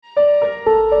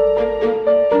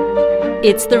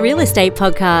It's the Real Estate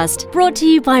Podcast, brought to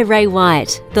you by Ray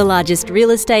White, the largest real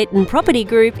estate and property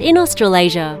group in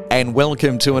Australasia. And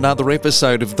welcome to another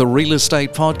episode of the Real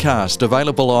Estate Podcast,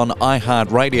 available on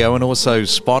iHeartRadio and also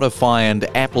Spotify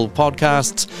and Apple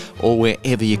Podcasts, or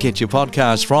wherever you get your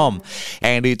podcasts from.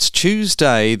 And it's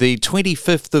Tuesday, the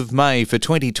 25th of May for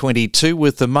 2022,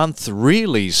 with the month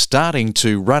really starting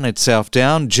to run itself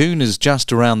down. June is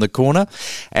just around the corner.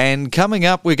 And coming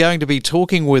up, we're going to be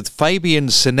talking with Fabian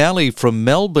Sinelli from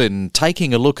Melbourne,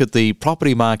 taking a look at the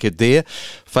property market there.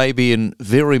 Fabian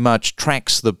very much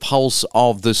tracks the pulse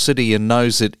of the city and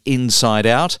knows it inside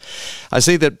out. I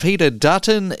see that Peter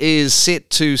Dutton is set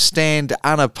to stand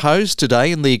unopposed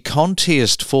today in the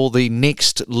contest for the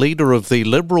next leader of the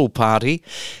Liberal Party.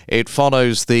 It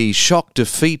follows the shock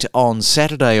defeat on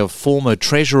Saturday of former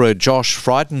Treasurer Josh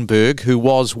Frydenberg, who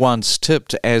was once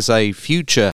tipped as a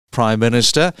future Prime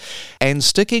Minister. And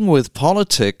sticking with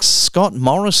politics, Scott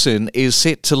Morrison is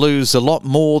set to lose a lot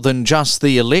more than just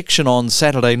the election on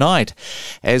Saturday night.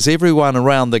 As everyone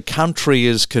around the country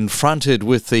is confronted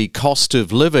with the cost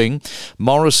of living,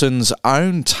 Morrison's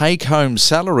own take-home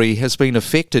salary has been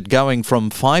affected, going from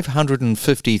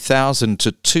 $550,000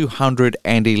 to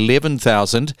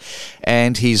 $211,000,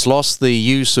 and he's lost the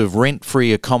use of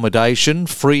rent-free accommodation,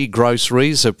 free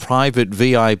groceries, a private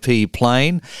VIP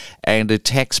plane, and a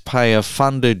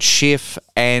taxpayer-funded chef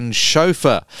and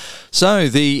chauffeur. So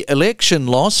the election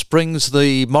loss brings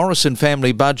the Morrison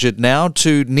family budget now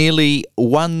to nearly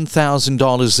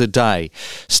 $1,000 a day.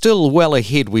 Still well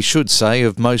ahead, we should say,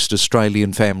 of most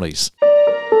Australian families.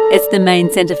 It's the Main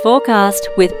Centre forecast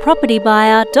with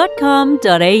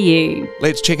propertybuyer.com.au.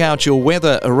 Let's check out your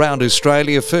weather around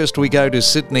Australia. First, we go to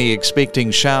Sydney,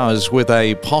 expecting showers with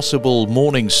a possible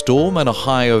morning storm and a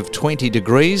high of 20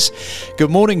 degrees. Good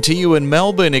morning to you in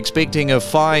Melbourne, expecting a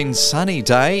fine sunny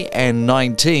day and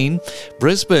 19.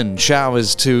 Brisbane,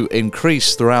 showers to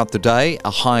increase throughout the day,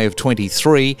 a high of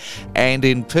 23. And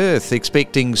in Perth,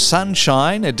 expecting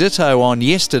sunshine, a ditto on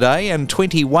yesterday, and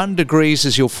 21 degrees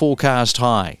is your forecast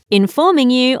high.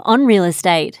 Informing you on real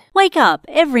estate. Wake up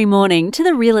every morning to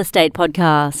the Real Estate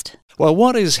Podcast. Well,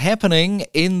 what is happening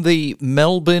in the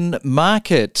Melbourne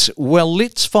market? Well,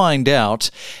 let's find out.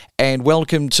 And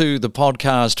welcome to the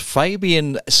podcast,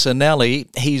 Fabian Sinelli.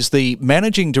 He's the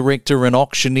Managing Director and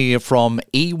Auctioneer from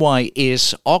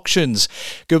EYS Auctions.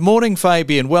 Good morning,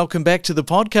 Fabian. Welcome back to the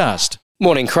podcast.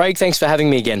 Morning, Craig. Thanks for having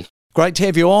me again. Great to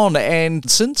have you on.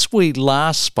 And since we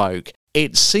last spoke,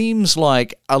 it seems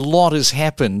like a lot has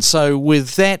happened. So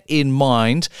with that in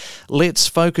mind, let's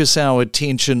focus our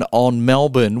attention on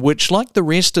Melbourne, which, like the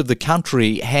rest of the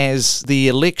country, has the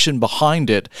election behind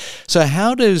it. So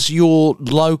how does your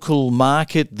local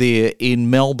market there in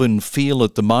Melbourne feel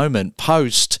at the moment,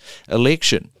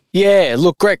 post-election? Yeah,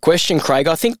 look, great question, Craig.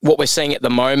 I think what we're seeing at the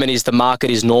moment is the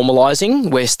market is normalising.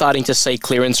 We're starting to see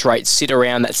clearance rates sit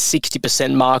around that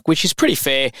 60% mark, which is pretty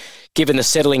fair given the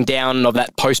settling down of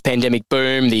that post-pandemic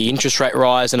boom, the interest rate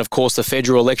rise, and of course the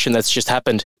federal election that's just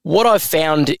happened. What I've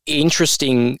found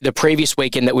interesting the previous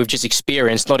weekend that we've just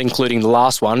experienced, not including the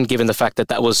last one, given the fact that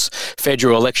that was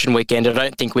federal election weekend, I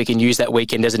don't think we can use that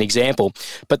weekend as an example.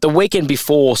 But the weekend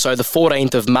before, so the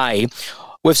 14th of May,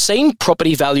 we've seen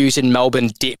property values in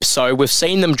Melbourne dip. So we've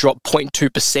seen them drop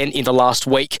 0.2% in the last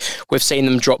week. We've seen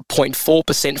them drop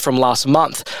 0.4% from last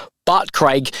month. But,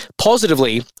 Craig,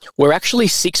 positively, we're actually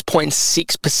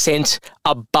 6.6%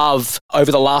 above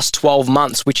over the last 12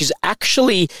 months, which is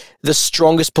actually the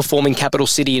strongest performing capital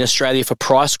city in Australia for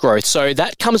price growth. So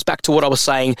that comes back to what I was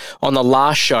saying on the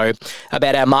last show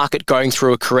about our market going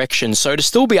through a correction. So to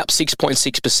still be up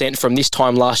 6.6% from this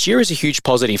time last year is a huge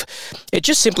positive. It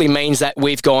just simply means that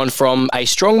we've gone from a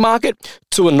strong market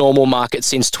to a normal market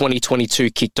since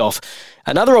 2022 kicked off.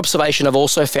 Another observation I've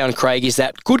also found, Craig, is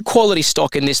that good quality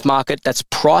stock in this market that's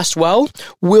priced well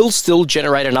will still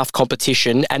generate enough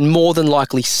competition and more than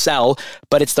likely sell,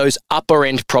 but it's those upper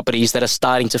end properties that are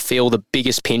starting to feel the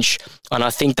biggest pinch, and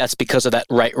I think that's because of that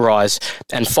rate rise.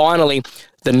 And finally,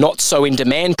 the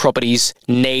not-so-in-demand properties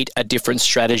need a different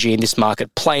strategy in this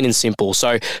market, plain and simple.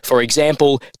 So, for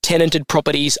example, tenanted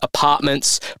properties,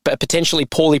 apartments, but potentially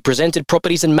poorly presented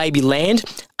properties and maybe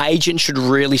land, agents should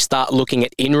really start looking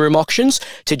at in-room auctions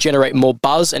to generate more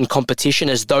buzz and competition,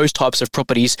 as those types of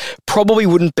properties probably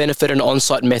wouldn't benefit an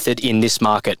on-site method in this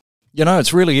market. You know,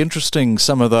 it's really interesting,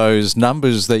 some of those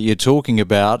numbers that you're talking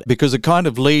about, because it kind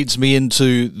of leads me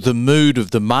into the mood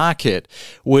of the market,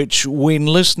 which when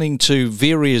listening to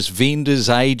various vendors,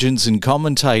 agents and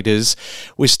commentators,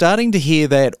 we're starting to hear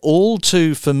that all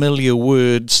too familiar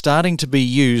word starting to be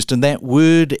used, and that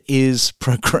word is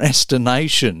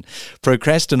procrastination.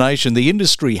 Procrastination, the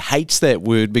industry hates that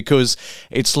word because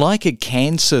it's like a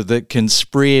cancer that can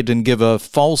spread and give a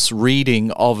false reading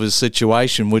of a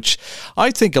situation, which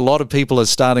I think a lot of people are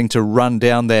starting to run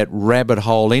down that rabbit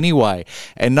hole anyway.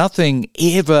 And nothing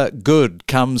ever good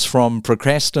comes from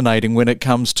procrastinating when it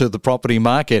comes to the property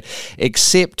market,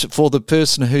 except for the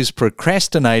person who's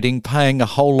procrastinating paying a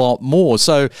whole lot more.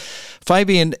 So,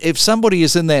 Fabian, if somebody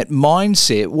is in that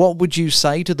mindset, what would you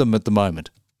say to them at the moment?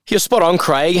 You're spot on,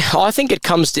 Craig. I think it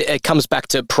comes back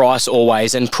to price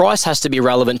always, and price has to be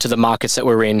relevant to the markets that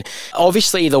we're in.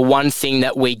 Obviously, the one thing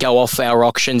that we go off our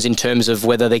auctions in terms of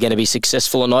whether they're going to be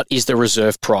successful or not is the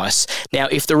reserve price. Now,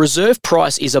 if the reserve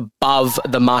price is above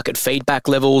the market feedback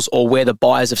levels or where the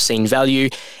buyers have seen value,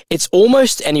 it's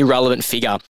almost an irrelevant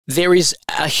figure. There is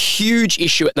a huge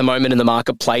issue at the moment in the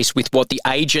marketplace with what the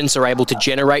agents are able to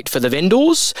generate for the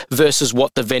vendors versus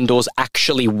what the vendors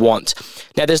actually want.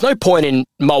 Now, there's no point in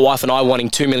my wife and I wanting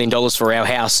 $2 million for our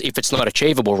house if it's not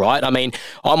achievable, right? I mean,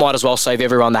 I might as well save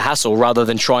everyone the hassle rather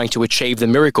than trying to achieve the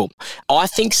miracle. I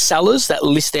think sellers that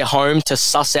list their home to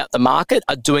suss out the market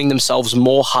are doing themselves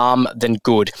more harm than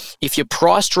good. If you're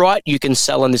priced right, you can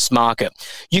sell in this market.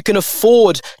 You can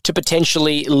afford to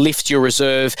potentially lift your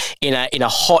reserve in a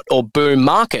hot or boom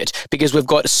market because we've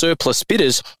got surplus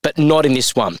bidders, but not in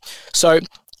this one. So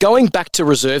going back to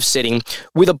reserve setting,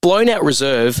 with a blown out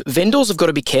reserve, vendors have got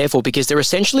to be careful because they're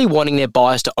essentially wanting their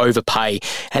buyers to overpay.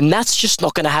 And that's just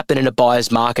not going to happen in a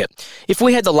buyer's market. If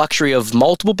we had the luxury of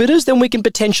multiple bidders, then we can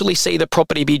potentially see the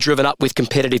property be driven up with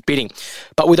competitive bidding.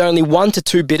 But with only 1 to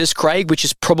 2 bidders, Craig, which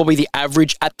is probably the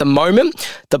average at the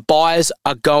moment, the buyers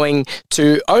are going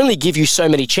to only give you so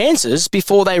many chances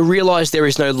before they realize there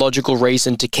is no logical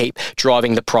reason to keep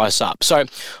driving the price up. So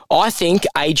I think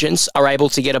agents are able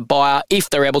to get a buyer, if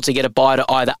they're able to get a buyer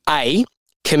to either A,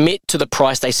 commit to the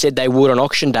price they said they would on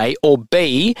auction day, or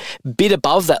B, bid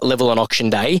above that level on auction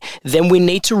day, then we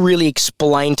need to really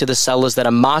explain to the sellers that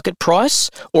a market price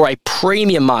or a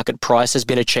premium market price has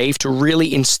been achieved to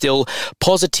really instill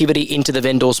positivity into the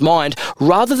vendor's mind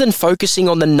rather than focusing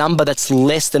on the number that's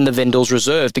less than the vendor's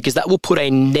reserve, because that will put a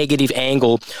negative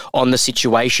angle on the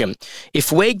situation.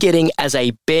 If we're getting as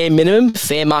a bare minimum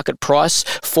fair market price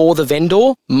for the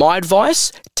vendor, my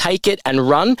advice, take it and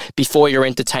run before you're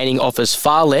entertaining offers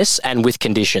far less and with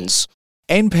conditions.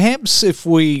 And perhaps if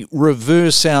we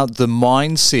reverse out the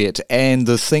mindset and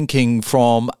the thinking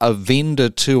from a vendor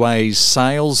to a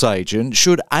sales agent,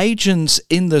 should agents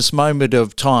in this moment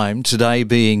of time, today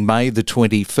being May the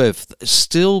 25th,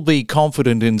 still be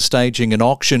confident in staging an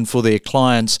auction for their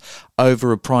clients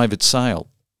over a private sale?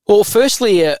 Well,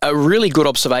 firstly, a really good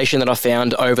observation that I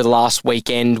found over the last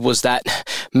weekend was that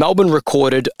Melbourne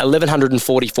recorded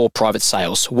 1,144 private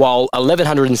sales, while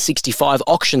 1,165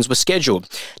 auctions were scheduled.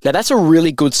 Now, that's a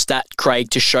really good stat,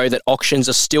 Craig, to show that auctions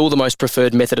are still the most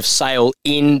preferred method of sale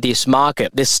in this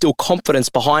market. There's still confidence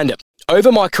behind it.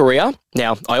 Over my career,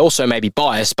 now I also may be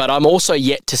biased, but I'm also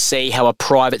yet to see how a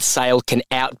private sale can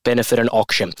out-benefit an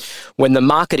auction. When the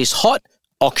market is hot,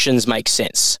 auctions make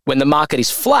sense. When the market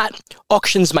is flat,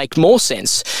 auctions make more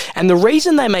sense. And the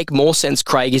reason they make more sense,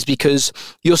 Craig, is because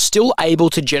you're still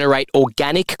able to generate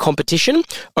organic competition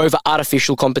over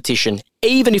artificial competition,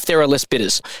 even if there are less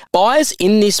bidders. Buyers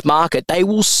in this market, they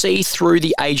will see through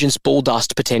the agent's bull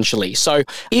dust potentially. So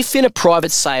if in a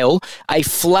private sale, a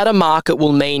flatter market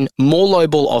will mean more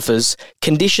lowball offers,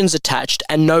 conditions attached,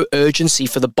 and no urgency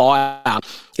for the buyer,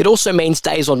 it also means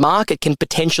days on market can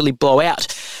potentially blow out.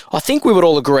 I think we would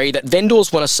all agree that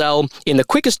vendors want to sell in the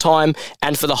quickest time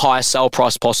and for the highest sale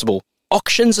price possible.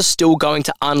 Auctions are still going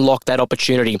to unlock that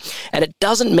opportunity. And it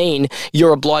doesn't mean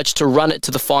you're obliged to run it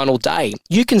to the final day.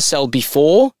 You can sell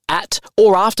before, at,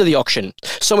 or after the auction.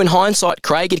 So in hindsight,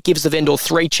 Craig, it gives the vendor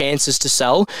 3 chances to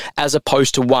sell as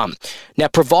opposed to 1. Now,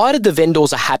 provided the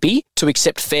vendors are happy to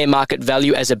accept fair market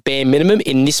value as a bare minimum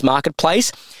in this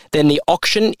marketplace, then the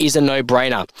auction is a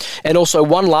no-brainer. And also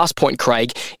one last point,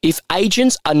 Craig, if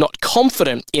agents are not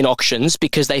confident in auctions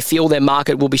because they feel their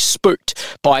market will be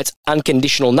spooked by its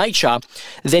unconditional nature,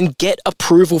 then get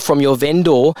approval from your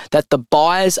vendor that the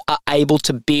buyers are able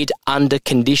to bid under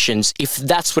conditions, if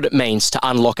that's what it means to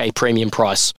unlock a premium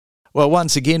price. Well,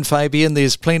 once again, Fabian,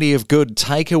 there's plenty of good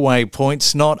takeaway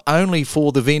points, not only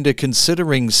for the vendor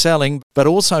considering selling, but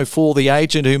also for the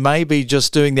agent who may be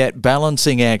just doing that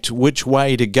balancing act, which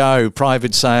way to go,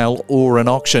 private sale or an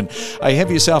auction. Hey, have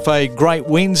yourself a great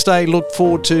Wednesday. Look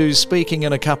forward to speaking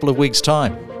in a couple of weeks'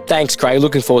 time. Thanks, Craig.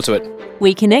 Looking forward to it.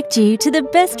 We connect you to the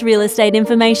best real estate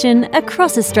information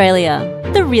across Australia.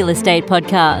 The Real Estate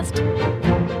Podcast.